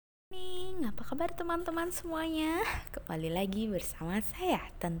apa kabar teman-teman semuanya? Kembali lagi bersama saya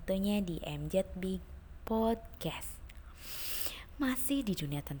tentunya di MZ Big Podcast. Masih di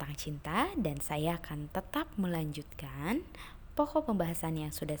dunia tentang cinta dan saya akan tetap melanjutkan pokok pembahasan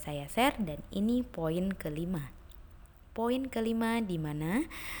yang sudah saya share dan ini poin kelima. Poin kelima di mana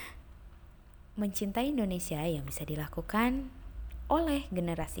mencintai Indonesia yang bisa dilakukan oleh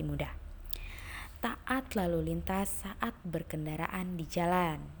generasi muda. Taat lalu lintas saat berkendaraan di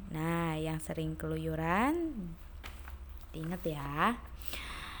jalan. Nah, yang sering keluyuran, diingat ya.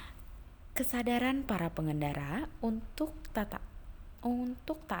 Kesadaran para pengendara untuk taat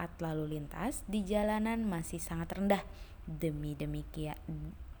lalu lintas di jalanan masih sangat rendah. Demi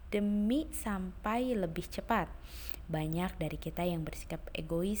sampai lebih cepat. Banyak dari kita yang bersikap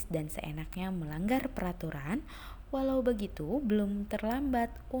egois dan seenaknya melanggar peraturan. Walau begitu, belum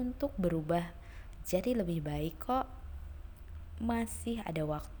terlambat untuk berubah. Jadi lebih baik kok, masih ada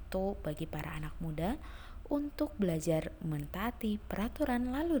waktu bagi para anak muda untuk belajar mentaati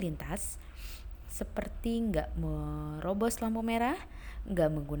peraturan lalu lintas seperti gak merobos lampu merah, gak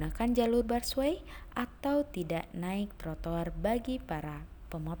menggunakan jalur busway, atau tidak naik trotoar bagi para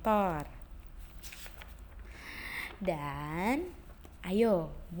pemotor. Dan ayo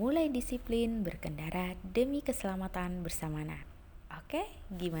mulai disiplin berkendara demi keselamatan bersama. Oke,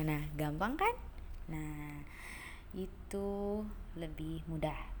 gimana? Gampang kan? Nah, itu lebih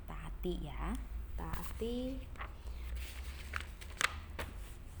mudah. Taati ya. Taati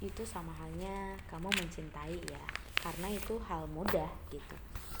itu sama halnya kamu mencintai ya. Karena itu hal mudah gitu.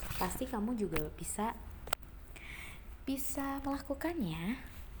 Pasti kamu juga bisa melakukannya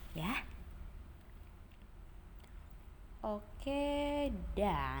ya. Oke,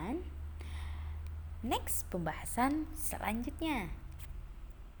 dan next pembahasan selanjutnya.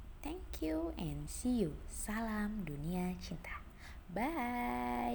 Thank you and see you. Salam dunia cinta. Bye.